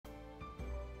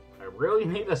really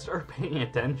need to start paying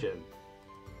attention.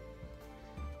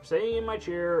 Sitting in my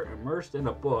chair, immersed in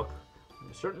a book,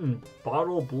 a certain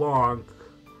bottle blanc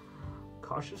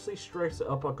cautiously strikes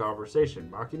up a conversation,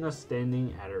 Machina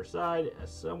standing at her side, a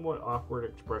somewhat awkward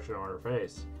expression on her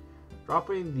face.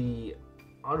 Dropping the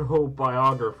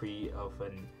autobiography of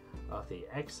the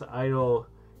ex-idol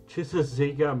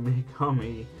Chizuziga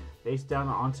Mikami face down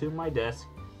onto my desk,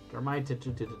 turn my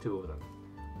attention to the two of them.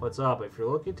 What's up? If you're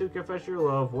looking to confess your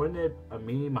love, wouldn't it a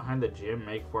meeting behind the gym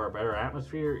make for a better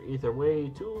atmosphere? Either way,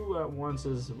 two at once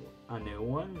is a new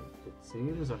one, it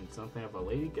seems, and something of a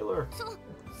lady killer. そん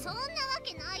なわ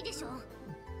けないでしょ。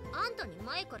あんたに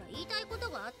前から言いたいこ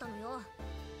とがあったのよ。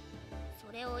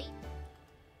それを If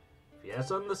you have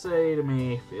something to say to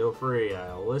me, feel free.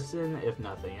 I'll listen if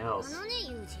nothing else. あのね、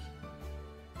ユージ。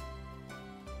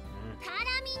絡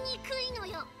みにくいの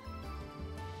よ。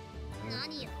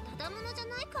何やただものじゃ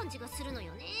ない感じがするの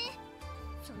よね。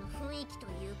その雰囲気と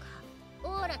いうか、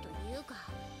オーラというか、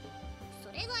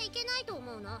それがいけないと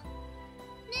思うな。ね、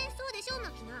そうでしょ、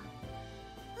マキナ。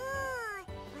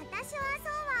私はそ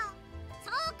うは。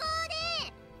そこ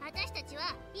で、私たち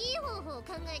はいい方法を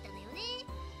考えたのよね。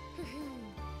ふふん。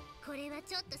これは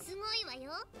ちょっとすごいわ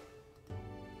よ。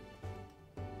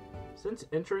Since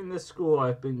entering this school,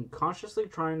 I've been consciously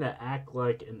trying to act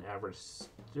like an average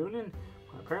student.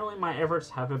 Apparently, my efforts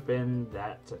haven't been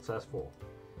that successful.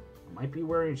 I might be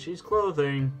wearing sheep's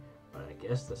clothing, but I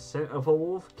guess the scent of a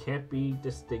wolf can't be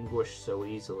distinguished so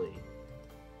easily.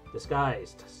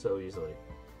 Disguised so easily.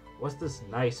 What's this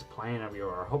nice plan of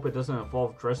yours? I hope it doesn't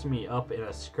involve dressing me up in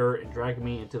a skirt and dragging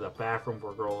me into the bathroom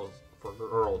for girl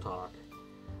talk.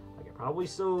 I can probably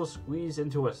still squeeze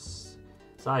into a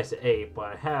size 8, but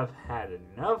I have had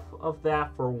enough of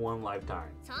that for one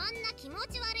lifetime. そんな気持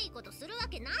ち悪いことするわ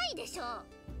けないでしょ。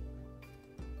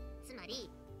つまり、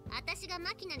私が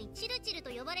マキナにチルチルと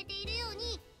呼ばれているよう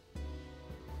に。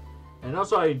And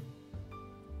also, I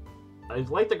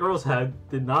like the girls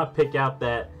did not pick out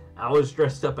that I was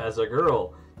dressed up as a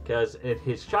girl, because in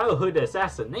his childhood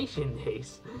assassination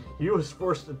days, he was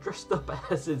forced to dress up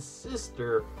as his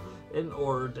sister in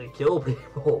order to kill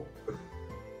people.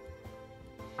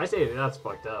 I say that's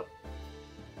fucked up.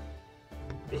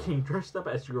 Being dressed up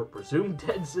as your presumed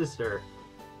dead sister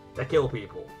to kill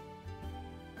people.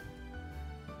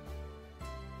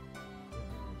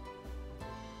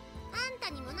 あんた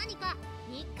にも何か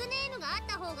ニックネームがあっ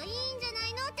た方がいいんじゃな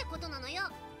いのってことなのよ。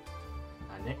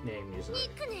A nickname usually. ニ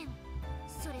ックネーム。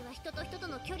それは人と人と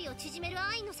の距離を縮める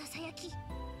愛のささやき。ニッ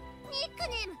ク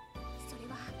ネーム。それ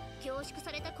は凝縮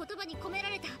された言葉に込めら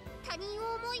れた他人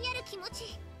を思いやる気持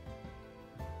ち。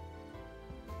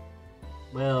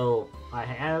Well, I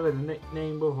have a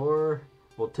nickname before.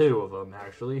 Well, two of them,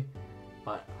 actually.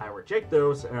 But I reject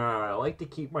those, and I like to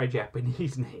keep my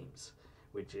Japanese names,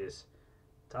 which is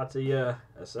Tatsuya,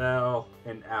 Asao,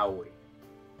 and Aoi.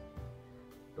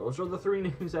 Those are the three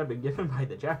names I've been given by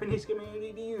the Japanese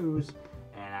community to use,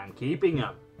 and I'm keeping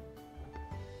them.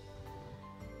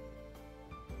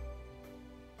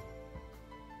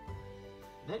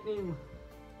 Nickname.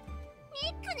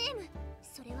 ニックネーム。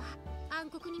それは暗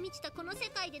黒に満ちたこの世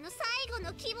界での最後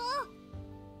の希望。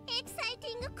エキサイテ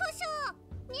ィング故障。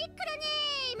ニックル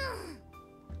ネーム。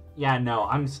Yeah, no,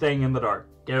 I'm staying in the dark.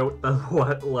 Get the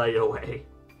light away.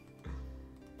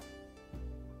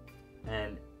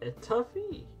 And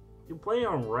Tuffy, you plan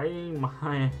on writing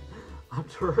my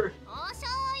obituary? 交渉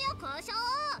よ交渉。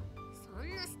そ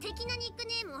んな素敵なニック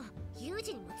ネームをユー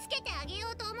ジにもつけてあげよ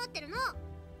うと思ってるの。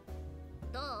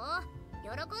どう？喜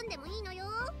んでもいいのよ。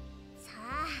さ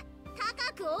あ、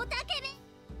高くおたけべ。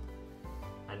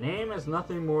A name is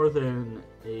nothing more than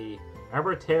a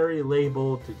arbitrary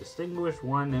label to distinguish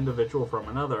one individual from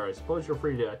another. I suppose you're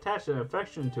free to attach an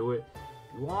affection to it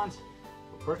if you want.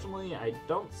 But personally, I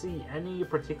don't see any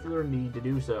particular need to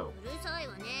do so. うるさい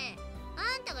わね。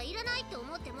あんたがいらないって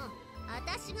思っても、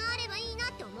私があればいいな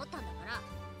って思ったんだから、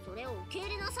それを受け入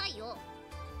れなさいよ。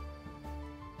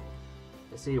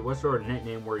Let's see, what sort of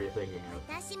nickname were you thinking of?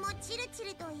 私もチルチ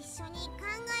ルと一緒に考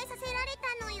えさせられ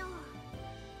たのよ。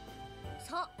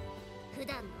そう、普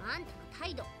段のあんたの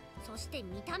態度、そして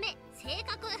見た目、性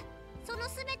格、その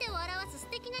全てを表す素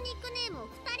敵なニックネームを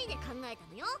2人で考えた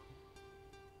のよ。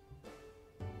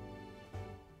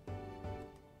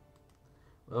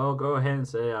Well, go ahead and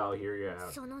say it, I'll hear you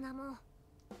out. その名も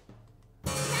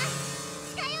近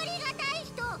寄りがたい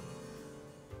人。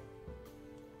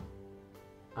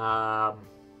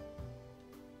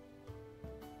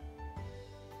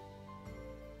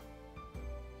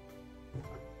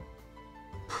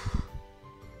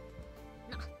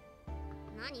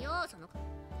何よその。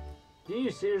Do you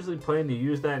seriously plan to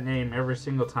use that name every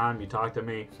single time you talk to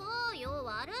me? そうよ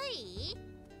悪い？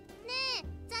ねえ、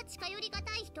ザ近寄りが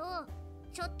たい人、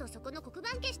ちょっとそこの黒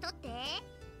板消し取って。あ、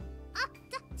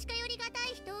ザ近寄りがた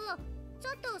い人、ちょ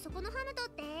っとそこのハム取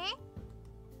って。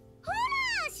ほ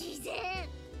ら自然。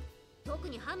特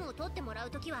にハムを取ってもらう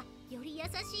ときはより優し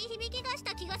い響きがし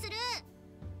た気がする。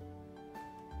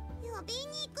呼び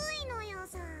にくいのよ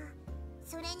さ。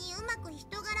それにうまく人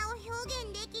柄を表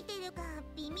現できてるか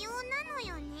微妙なの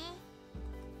よね。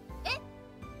え、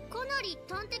かなり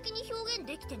端的に表現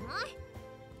できてない？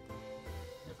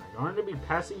 If I'm going to be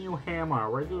passing you ham on a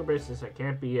regular basis, I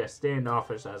can't be as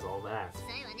standoffish as all that. そ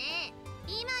ういわね。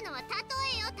今のは例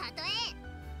えよ、例え。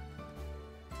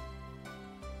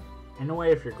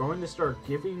Anyway, if you're going to start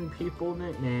giving people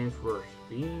nicknames for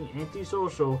being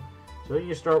antisocial, shouldn't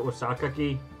you start with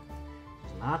Sakaki? She's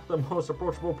not the most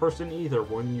approachable person either,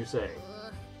 wouldn't you say?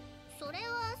 それ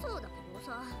はそうだけど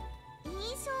さ。印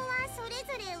象はそれ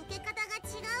ぞれ受け方が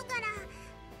違うから、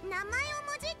名前をも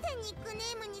じってニックネ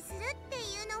ームにするってい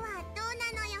うのはどう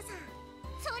なのよさ。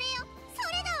それよ、そ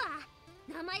れだ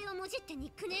わ。名前をもじって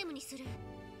ニックネームにする。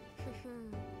ふふ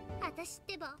ん、私っ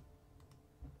てば。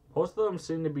Most of them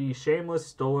seem to be shameless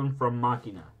stolen from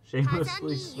Machina.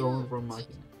 Shamelessly stolen from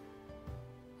Machina.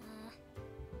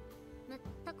 全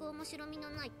く面白みの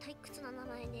ない退屈な名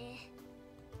前ね。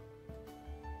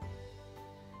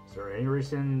Is there any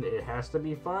reason it has to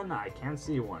be fun? I can't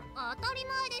see one. 当たり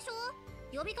前でしょ。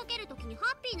呼びかけるときにハ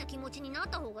ッピーな気持ちになっ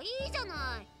た方がいいじゃ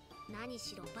ない。何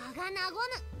しろ場が和む。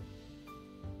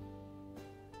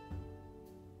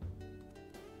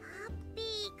ハッピ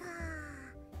ーか。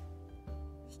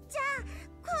じゃあ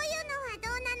こういうのはど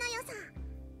うなのよさ。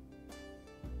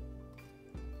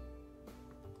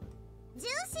ジュ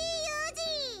ーシー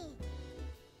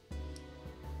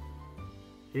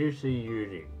ユージ Juicy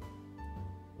Yuji.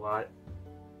 What?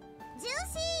 ジュー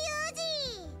シーユージ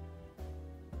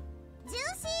ジュー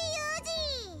シーユー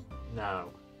ジ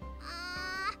No.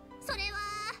 それは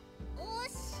惜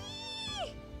し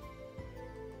い。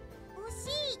惜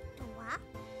しいとは？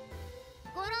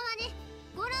語呂はね、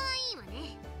語呂はいいわ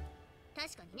ね。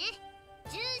確かにね、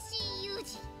ジューシーユー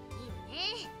ジいいわね。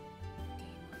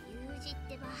でもユージっ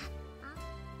てば、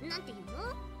なんていうの？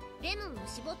レモンを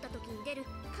絞った時に出る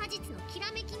果実のき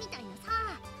らめきみたいなさ、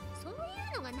そういう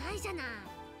のがないじゃない。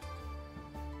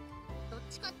どっ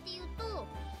ちかっていうと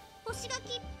干し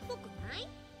柿っぽくない？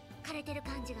枯れてる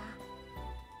感じが。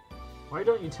 Why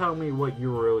don't you tell me what you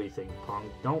really think,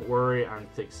 Punk? Don't worry, I'm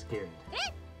thick-skinned.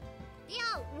 いや、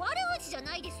悪口じゃ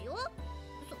ないですよ。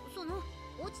その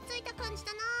落ち着いた感じ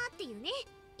だなーっていうね、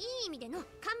いい意味での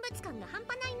乾物感が半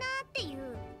端ないなーってい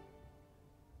う。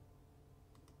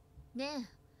ねえ、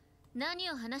何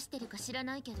を話してるか知ら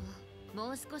ないけど、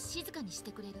もう少し静かにし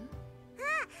てくれる？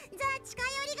ザ近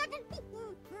寄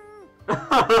り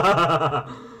が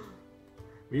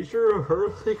Be sure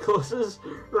Hurley closes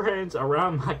her hands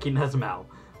around Makina's mouth.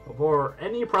 Before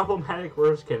any problematic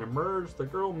words can emerge, the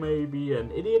girl may be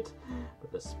an idiot,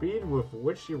 but the speed with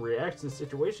which she reacts in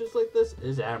situations like this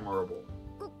is admirable.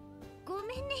 ご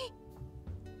めんね。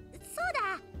そう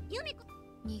だ、ユミコ。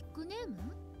ニックネーム？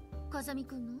風見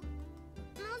くんの？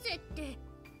なぜって、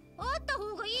あった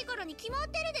方がいいからに決まっ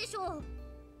てるでしょ。ほ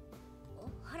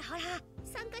らほら、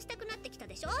参加したくなってきた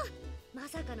でしょ。ま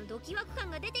さかのドキワク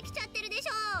感が出てきちゃってるでし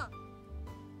ょ。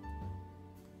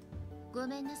ご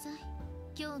めんなさい、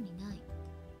興味ない。いい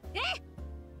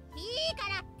か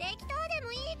ら適当で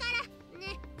もいいから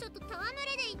ね、ちょっと戯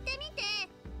れで言ってみて。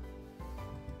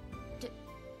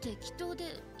適当で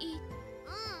いい？も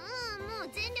う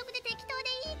全力で適当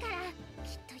でいいから、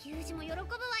きっとユージも喜ぶわよ。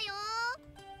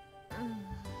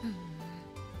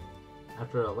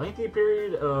After a lengthy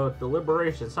period of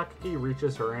deliberation, Sakaki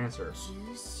reaches her answer. ジ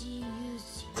ューシーユー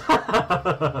ジ。まさ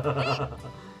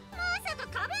か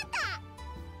かぶった。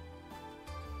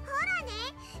ほらね、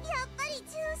やっぱり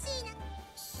ジューシーな。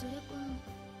それか、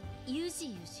ユー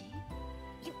ジユージ？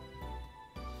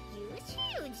ユージ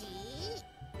ユー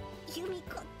ジ？ユミ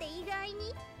コって意外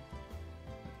に。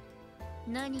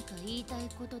何か言いたい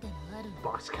ことでもあるの？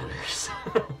 Box cutters.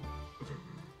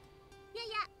 いやい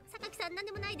や、榊さんなん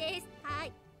でもないです。は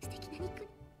い、素敵な肉。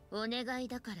お願い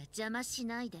だから邪魔し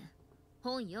ないで。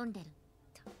本読んでる。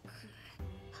あ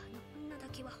の女だ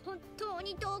けは本当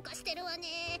にどうかしてるわ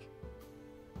ね。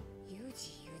ユー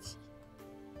ジユージ。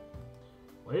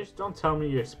Please don't tell me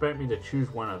you expect me to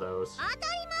choose one of those. 当たり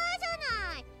前じゃ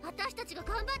ない。私たちが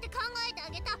頑張って考えてあ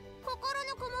げた心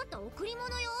のこもった贈り物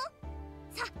よ。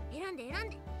さあ、選んで選ん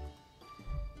で。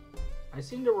I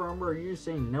seem to remember you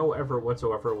saying no effort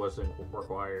whatsoever wasn't う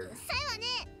required. っさいわ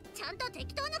ね。ちゃんと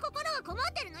適当な心がこも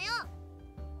ってるのよ。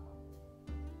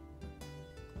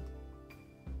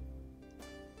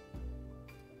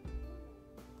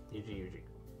Yuji Yuji.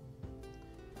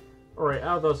 Alright,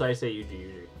 out of those I say Yuji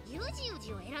Yuji. ユジユ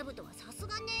ジを選ぶとはさす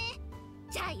がね。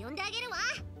じゃあ呼んであげるわ。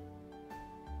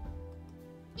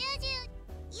ユジ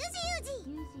ユジ。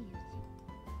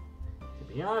 To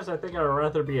be honest, I think I'd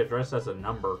rather be addressed as a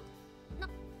number. な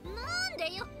ん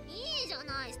でよ。いいじゃ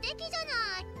ない。素敵じゃな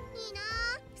い。いいな。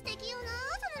素敵よな、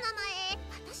その名前。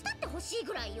私だって欲しい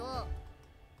ぐらいよ。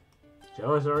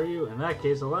 Jealous, are you? In that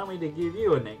case, allow me to give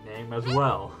you a nickname as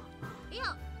well. い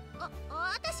や、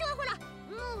私はほら、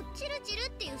もうチルチル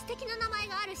っていう素敵な名前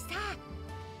があるしさ。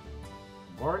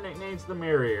 More nicknames the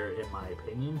merrier, in my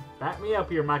opinion. Back me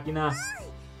up here, Makina.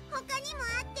 他にも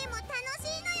あっても楽し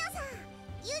いのよさ。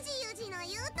ユジユジの言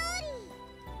う通り。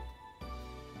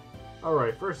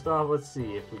 Alright, first off, let's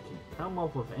see if we can come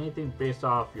up with anything based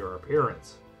off your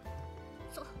appearance.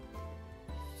 そん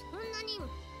なに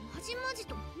まじまじ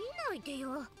と見ないで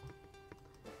よ。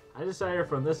 I decided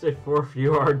from this day forth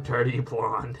you are dirty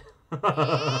blonde. ちょっと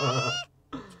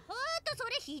そ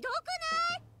れひどく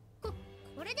ない？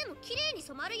これでも綺麗に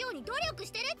染まるように努力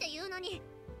してるっていうのに、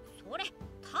それ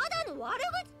ただの悪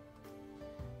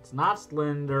口。 It's not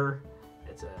slender.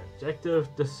 It's an adjective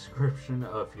description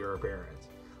of your appearance.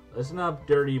 Listen up,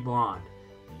 dirty blonde.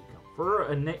 When you confer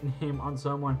a nickname on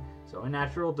someone, it's only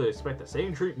natural to expect the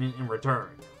same treatment in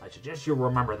return. I suggest you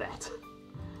remember that.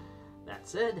 That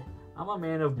said, I'm a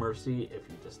man of mercy. If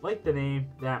you dislike the name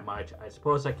that much, I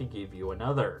suppose I could give you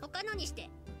another. 他のにして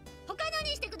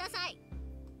ください。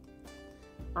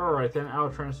 Alright, then I'll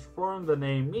transform the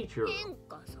name Michiru. 変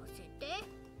化させて。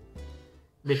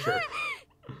 Michiru.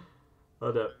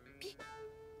 Hold up.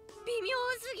 微妙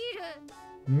すぎる。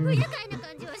不愉快な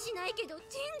感じはしないけど、尋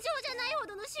常じゃないほ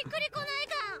どのしっくりこない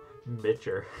感。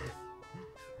 Michiru.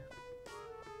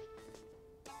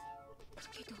 だ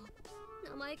けど、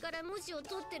名前から文字を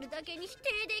取ってるだけに否定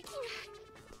でき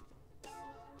ない。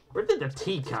 Where did the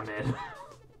T come in? なん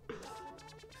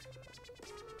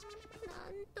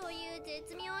という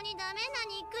絶妙にダメな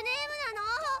ニックネームな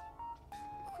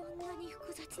の。こんなに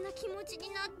複雑な気持ちに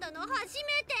なったの初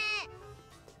めて。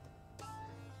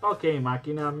 Okay,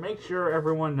 Makina, make sure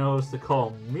everyone knows to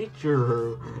call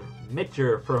Michiru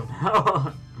Mitcher from now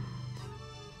on.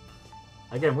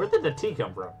 Again, where did the T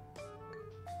come from? わかっ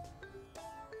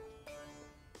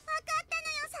た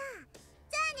のよさ。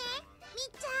じゃあね、み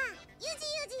っちゃん、ユジ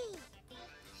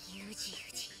ユジ。ユジユ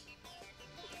ジ。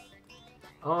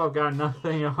 Oh, got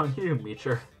nothing on you,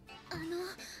 Michiru.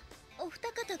 お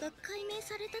二方が解明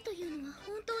されたというのは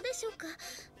本当でしょうか。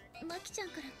マキちゃん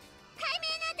から。解明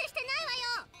なんてしてないわ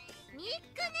よ。ニッ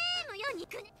クネームよ、ニッ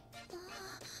クネー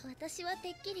ム。私はて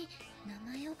っきり名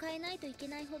前を変えないといけ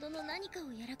ないほどの何か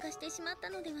をやらかしてしまった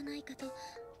のではないかと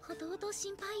ほとほと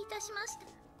心配いたしまし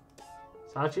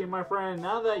た。 Sachi, my friend,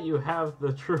 now that you have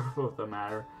the truth of the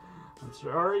matter, I'm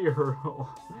sorry you're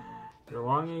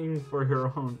longing for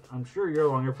your own. I'm sure you're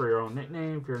longing for your own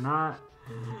nickname. If you're not,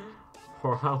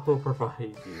 or I will provide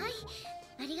you. はい、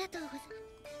ありがとうございます。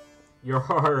 You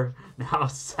are now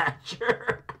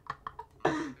Satcher.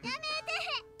 やめて。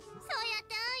そうやっ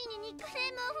て安易にニックネ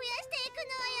ームを増やしていく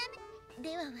のはやめ。で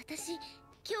は私、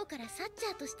今日からサッチ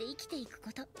ャーとして生きていく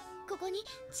こと、ここに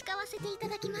誓わせていた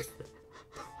だきます。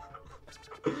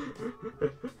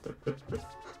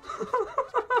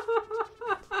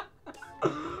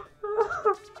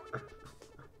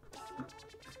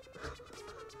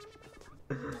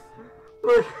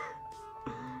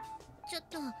ちょっ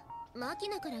とマキ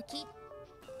ナから聞い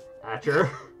Satcher. や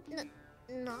めて。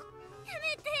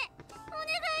お願い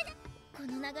だ。この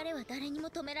流れは誰にも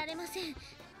止められません。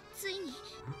ついに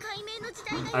解明の時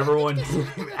代がや Everyone ってきてしま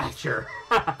ったのです。 Atcher.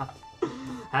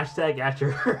 Hashtag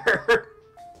Atcher.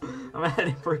 I'm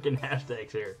adding freaking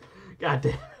hashtags here. God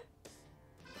damn it.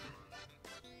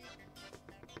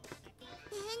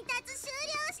 伝達終了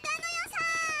したのよさ。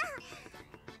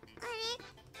あれ、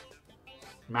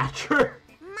 Matcher? マッチ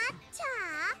ャ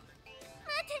ー？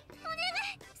待って、お願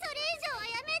い。それ以上は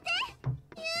やめて。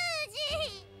ユー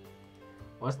ジ。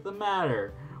 What's the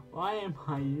matter? Why am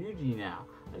I Yuji now?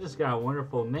 I just got a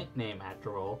wonderful nickname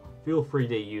after all. Feel free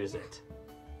to use it.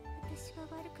 私が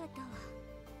悪かったわ。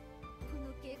こ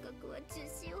の計画は中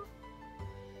止よ。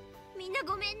みんな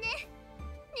ごめんね。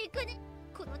ニックネ、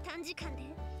この短時間で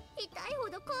痛いほ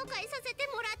ど後悔させて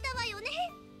もらったわよね。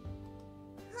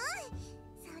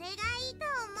それがいいと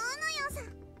思うのよさ。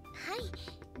は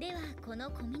い、ではこの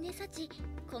小峰幸、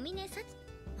小峰幸。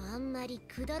あんまり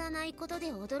くだらないこと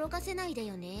で驚かせないで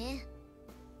よね。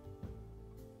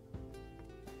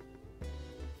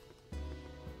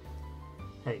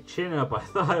 Hey, chin up. I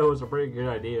thought it was a pretty good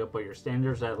idea, but your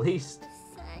standards at least.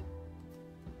 さい。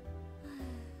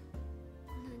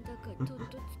なんだかちょっと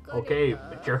疲れた。 Okay,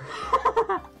 Mitcher.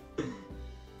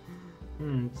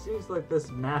 Seems like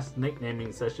this mass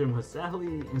nicknaming session was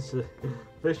sadly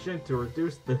insufficient to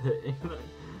reduce the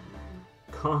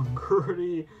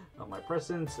incongruity of my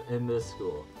presence in this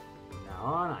school. From now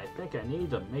on, I think I need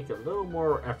to make a little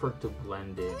more effort to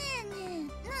blend in.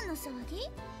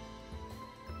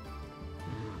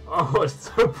 Oh, it's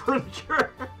the printer!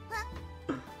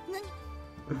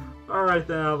 Alright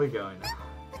then, I'll be going now.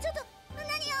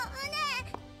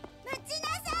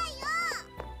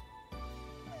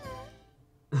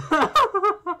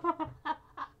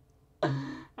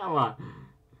 Come on.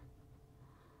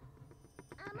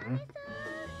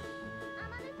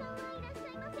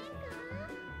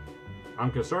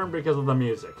 I'm concerned because of the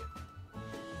music.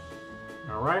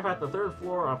 I arrive at the third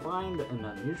floor, I find an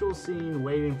unusual scene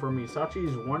waiting for me.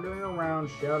 Sachi's wandering around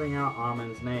shouting out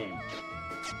Amen's name.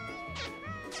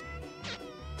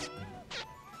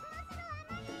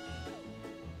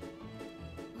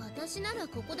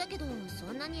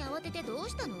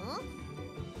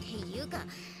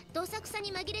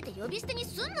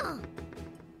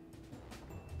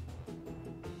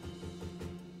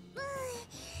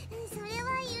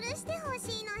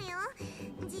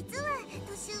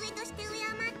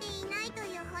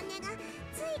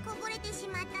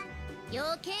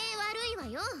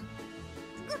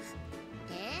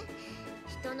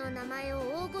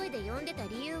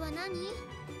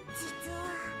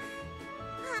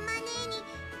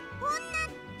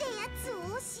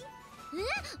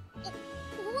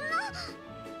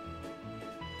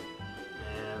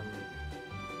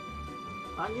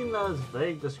 Agina's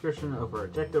vague description of her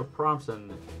objective prompts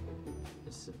an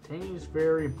instantaneous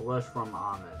fairy blush from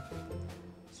Amen.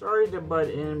 Sorry to butt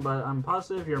in, but I'm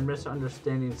positive you're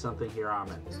misunderstanding something here,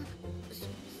 Amen.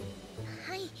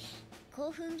 はい、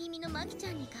興奮気味のマキちゃ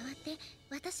んに代わって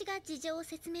私が事情を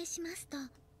説明しますと、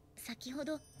先ほ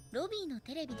どロビーの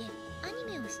テレビでアニ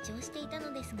メを視聴していた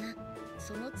のですが、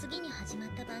その次に始まっ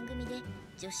た番組で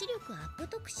女子力アップ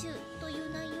特集とい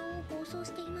う内容を放送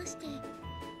していまして。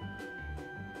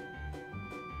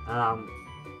Don't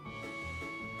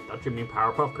you mean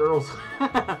Powerpuff Girls?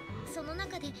 その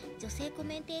中で女性コ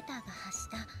メンテーターが発し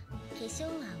た「化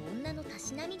粧は女のた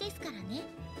しなみですからね」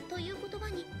という言葉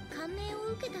に感銘を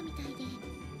受けたみたいで。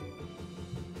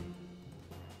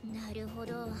なるほ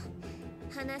ど。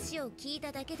話を聞い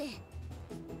ただけで。テレ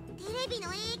ビの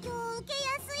影響を受けや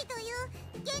すいという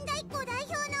現代っ子代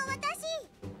表の私。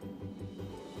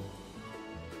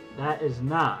That is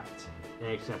not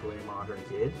an exemplary modern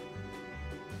kid.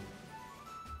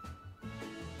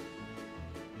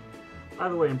 By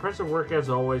the way, impressive work as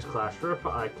always, Class Strip.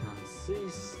 I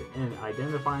consist in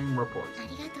identifying reports. あ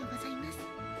りがとうございます。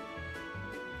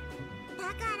だか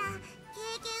ら経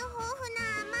験豊富な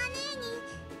アマネーに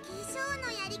化粧の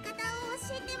やり方を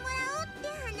教えてもらおうって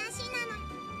話なの。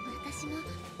私も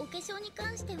お化粧に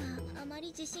関してはあまり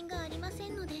自信がありませ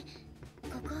んので、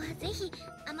ここはぜひ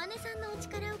あまねさんのお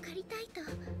力を借りたいと。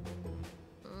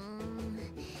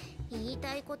言い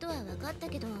たいことは分かった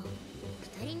けど、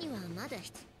2人にはまだや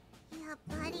っ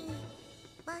ぱり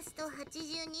バスト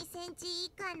82センチ以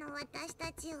下の私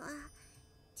たちは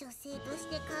女性とし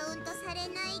てカウントされ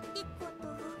ないってこと。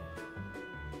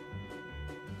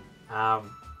How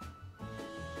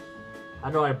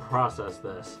do I process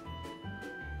this?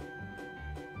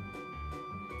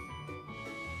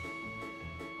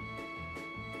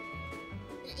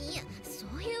 いや、そ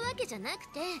ういうわけじゃなく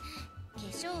て、化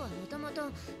粧はもとも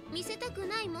と見せたく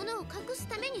ないものを隠す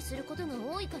ためにすることが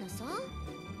多いからさ。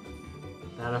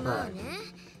まあね、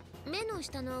目の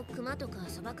下のクマとか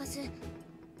そばかす、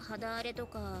肌荒れと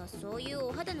かそういう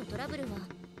お肌のトラブルは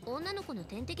女の子の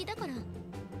天敵だから。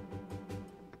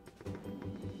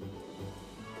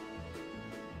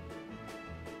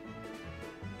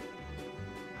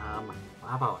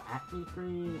How about acne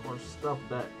cream or stuff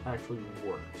that actually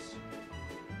works?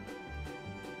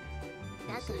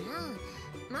 だか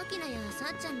らマキナや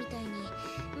さっちゃんみたいに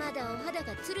まだお肌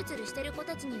がツルツルしてる子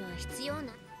たちには必要な。で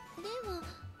は、あ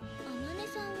まね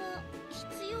さんは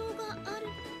必要がある。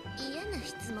嫌な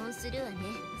質問するわね。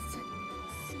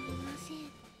すみませ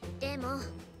ん。でも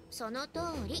その通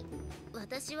り、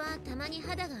私はたまに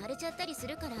肌が荒れちゃったりす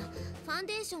るからファン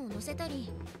デーションをのせたり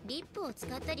リップを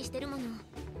使ったりしてるもの。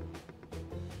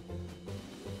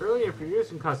Really, if you're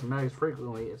using cosmetics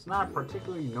frequently, it's not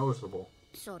particularly noticeable.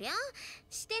 そりゃ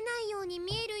してないように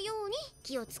見えるように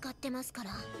気を使ってますから。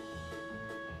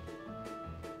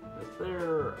Is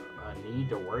there a need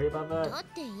to worry about that? だっ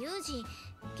てユージ、化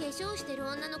粧してる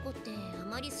女の子ってあ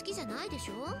まり好きじゃないでし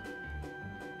ょ。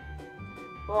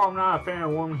Well, I'm not a fan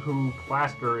of women who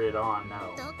plaster it on,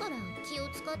 no. だから気を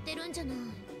使ってるんじゃない。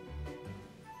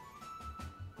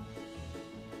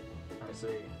I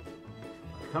see.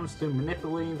 comes to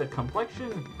manipulating the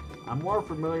complexion, I'm more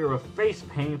familiar with face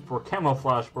paint for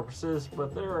camouflage purposes,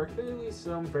 but there are clearly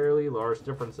some fairly large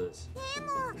differences. で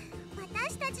も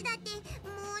私たちだっても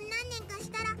う何年かし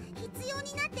たら必要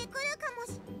になってくるかも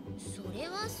し。それ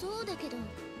はそうだけど。とに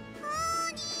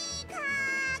か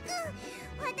く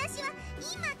私は今化粧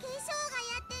が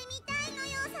やってみたいの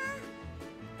よさ。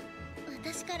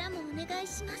私からもお願い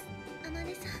します、あま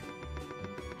ねさん。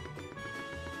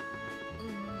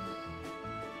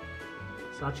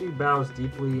Sachi bows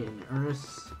deeply in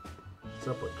earnest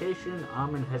supplication.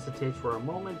 Amin hesitates for a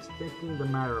moment, thinking the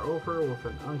matter over with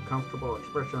an uncomfortable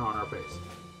expression on her face.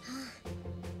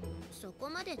 そこ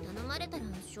まで頼まれたら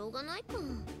しょうがないか。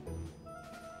本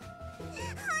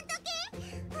当け？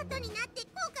後になって後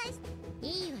悔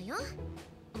し。いいわよ。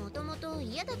もともと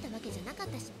嫌だったわけじゃなかっ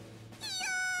たし。よ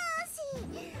ーし、ア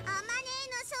マネへの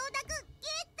承諾ゲッ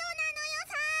トなのよ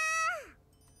さ。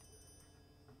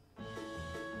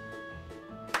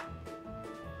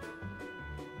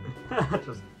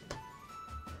Just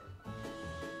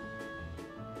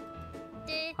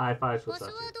で high fives 場 with 所は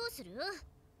Sachi. どうする？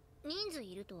人数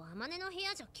いるとあまねの部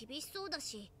屋じゃ厳しそうだ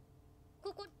し、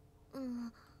ここっ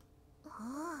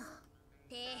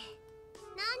て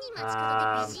何街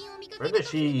角で美人を見かけ Where た did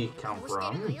時に she come こうしてる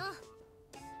from? のよ。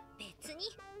別に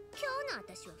今日の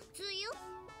私は普通よ。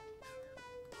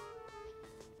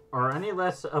 Or any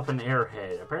less of an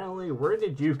airhead. Apparently, where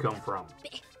did you come from?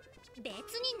 別に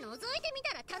覗いてみ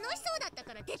たら楽しそうだった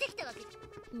から出てきたわけ。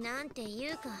なんて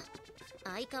いうか、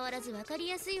相変わらずわかり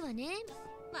やすいわね。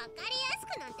わかりやす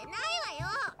くなんてないわ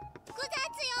よ。複雑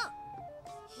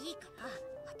よ。いいから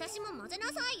私も混ぜな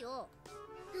さいよ。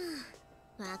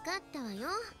わかったわよ。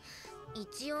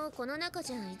一応この中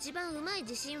じゃ一番うまい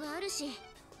自信はあるし、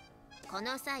こ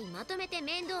の際まとめて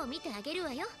面倒を見てあげる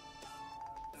わよ。さ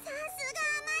すが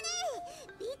アマ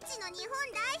ネ、ビッチの日本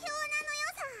代表なのよ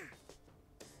さ。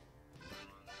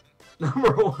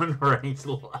 Number one ranked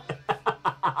life.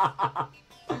 あ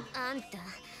んた、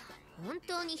本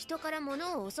当に人から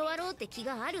物を教わろうって気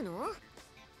があるの？往々にし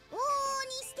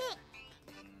て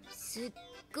すっ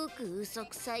ごく嘘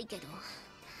くさいけど、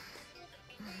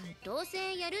どう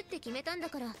せやるって決めたん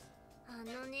だから。あ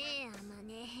のね、あま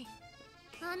ね、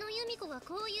あの由美子が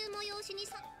こういう催しに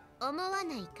さ。思わ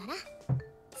ないから。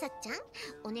さっちゃん、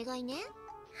お願いね。はい、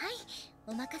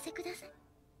お任せください。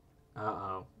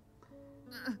 Uh-oh.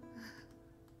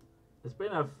 It's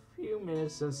been a few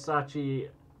minutes since Sachi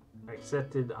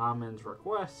accepted Amin's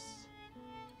request.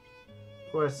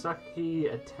 Saki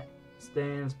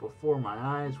stands before my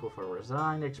eyes with a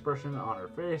resigned expression on her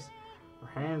face, her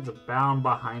hands bound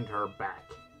behind her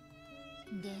back.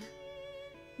 で、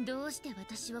どうして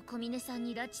私は小峰さん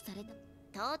に拉致された？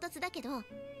唐突だけど、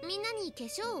みんなに化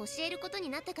粧を教えることに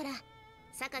なったから、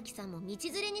榊さんも道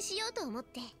連れにしようと思っ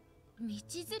て。道連れっ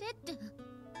て？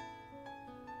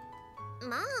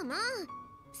まあまあ、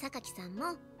榊さん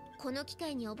もこの機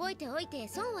会に覚えておいて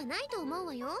損はないと思う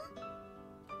わよ。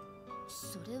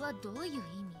それはどういう意味？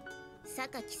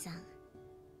榊さん、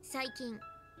最近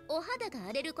お肌が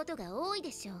荒れることが多い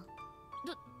でしょう。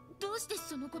どうして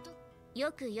そのこと？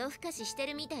よく夜更かしして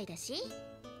るみたいだし、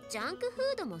ジャンク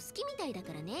フードも好きみたいだ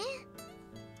からね。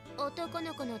男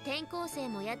の子の転校生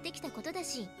もやってきたことだ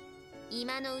し、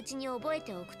今のうちに覚え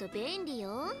ておくと便利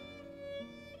よ。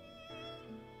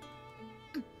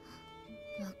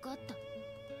分かった。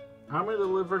Ami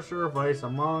delivers her advice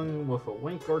among with a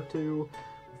wink or two.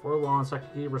 Before long,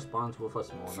 Saki responds with a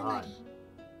small つま nod. り、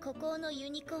孤高のユ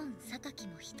ニコーン榊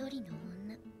も一人の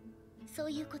女。そ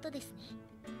ういうことですね。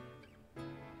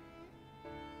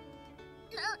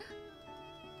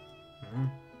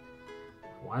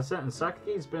One sentence,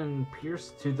 Saki's been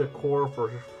pierced to the core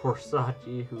for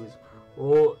Sachi, whose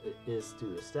role is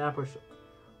to establish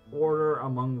order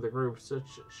among the group.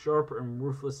 Such sharp and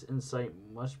ruthless insight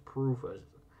must prove a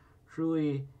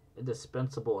truly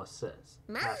indispensable asset.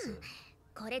 まあ、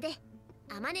これで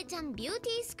あまねちゃんビューテ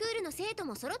ィースクールの生徒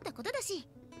も揃ったことだし。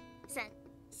さ、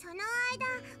その間、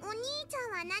お兄ちゃ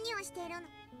んは何をしてるの？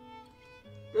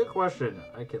 Good question.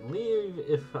 I can leave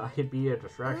if I be a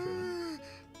distraction.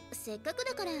 せっかく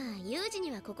だからユージ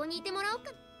にはここにいてもらおう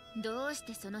か。どうし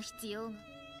てその必要が？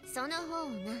その方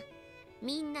が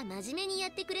みんな真面目にや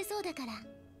ってくれそうだから。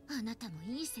あなたも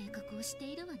いい性格をして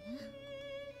いるわね。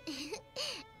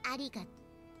ありがとう。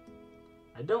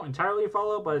 I don't entirely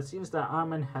follow, but it seems that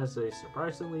Amin has a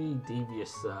surprisingly devious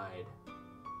side.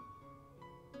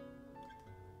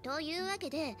 というわけ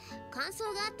で、感想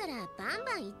があったらバン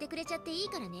バン言ってくれちゃっていい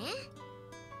からね。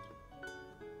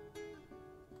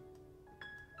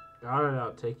Got it,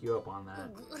 I'll take you up on that.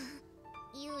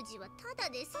 ユージはただ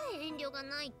でさえ遠慮が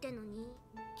ないってのに。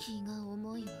気が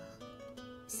重いわ。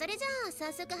それじゃあ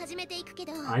早速始めていくけ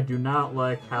ど I do not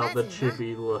like how the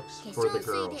chibi looks for the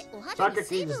girls.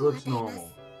 Sakaki just looks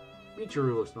normal.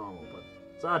 Michiru looks normal, but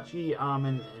Sachi,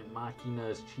 Amen, and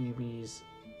Makina's chibis,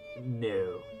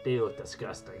 no, they look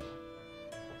disgusting.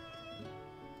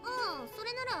 ああ、そ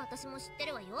れなら私も知って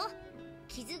るわよ。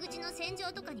傷口の洗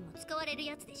浄とかにも使われる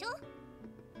やつでしょ。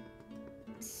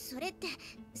それって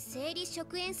生理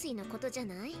食塩水のことじゃ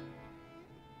ない？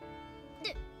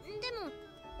でも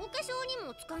お化粧に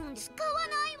も使うんです。使わな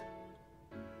い。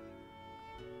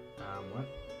What?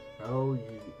 Oh,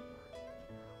 you.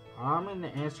 Amen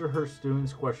answers her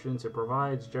students' questions and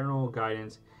provides general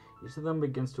guidance. Each of them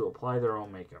begins to apply their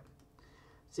own makeup.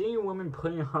 Seeing women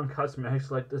putting on cosmetics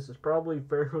like this is probably a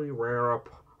fairly rare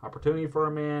opportunity for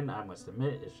a man. I must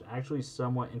admit, it's actually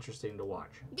somewhat interesting to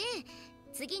watch. で、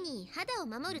次に肌を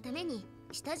守るために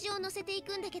下地をのせてい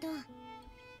くんだけど、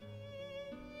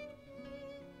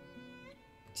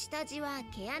下地は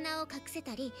毛穴を隠せ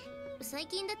たり、最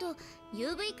近だと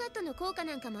UV カットの効果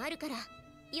なんかもあるから、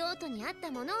用途に合っ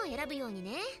たものを選ぶように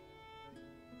ね。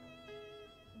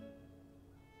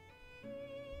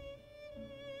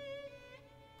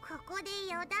ここで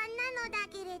余談なのだ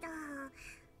けれど、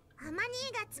アマニ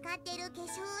ーが使ってる化粧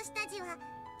下地は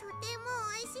とても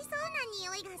美味しそうな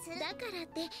匂いがする。だからっ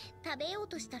て食べよう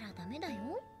としたらダメだ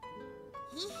よ。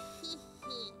ひっひっ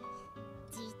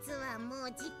ひ。実はも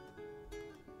う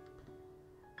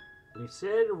We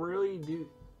should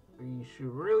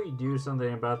really do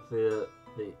something about the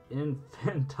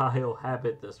infantile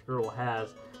habit this girl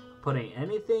has, putting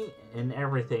anything and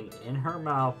everything in her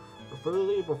mouth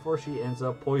repeatedly before she ends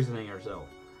up poisoning herself.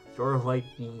 Sort of like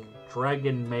the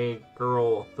Dragon Maid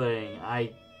girl thing.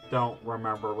 I don't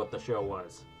remember what the show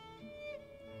was.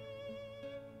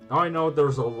 All I know,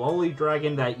 there's a lowly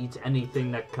dragon that eats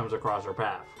anything that comes across her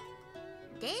path.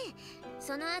 で、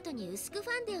その後に薄くフ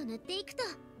ァンデを塗っていくと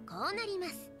こうなりま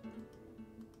す。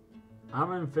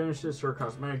Amen finishes her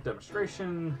cosmetic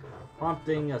demonstration,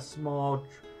 prompting a small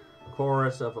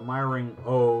chorus of admiring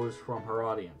O's from her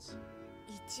audience.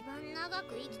 一番長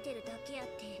く生きてるだけあっ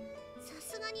て、さ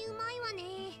すがにうまいわ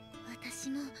ね。私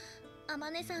もあ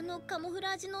まねさんのカモフ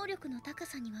ラージュ能力の高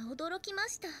さには驚きま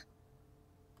した。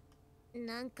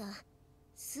なんか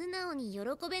素直に喜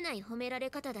べない褒められ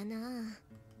方だな。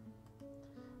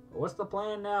What's the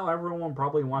plan now? Everyone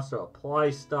probably wants to apply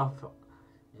stuff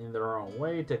in their own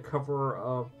way to cover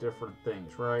up different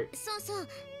things, right? そうそう。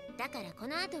だからこ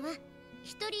の後は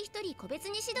一人一人個別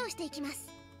に指導していきます。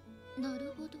な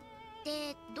るほど。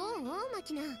で、どうマ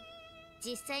キナ？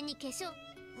実際に化粧。よ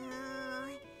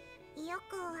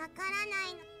くわからな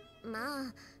いの。ま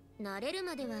あ、慣れる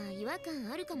までは違和感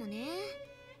あるかもね。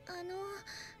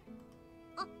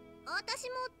私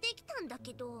もできたんだ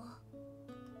けど。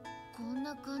こん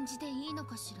な感じでいいの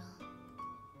かしら。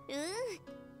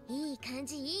うん、いい感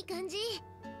じいい感じ。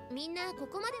みんなこ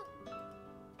こまで。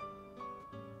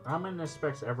Amen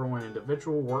expects everyone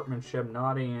individual workmanship,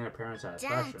 nodding in apparent じ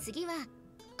ゃあ satisfaction. 次は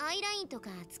アイラインと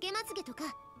かつけまつげと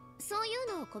かそうい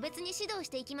うのを個別に指導し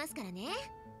ていきますからね。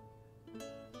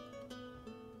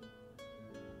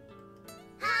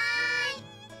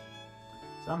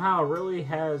Somehow it really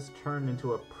has turned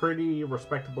into a pretty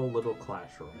respectable little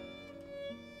classroom.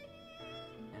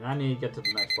 And I need to get to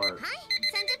the next part. はい。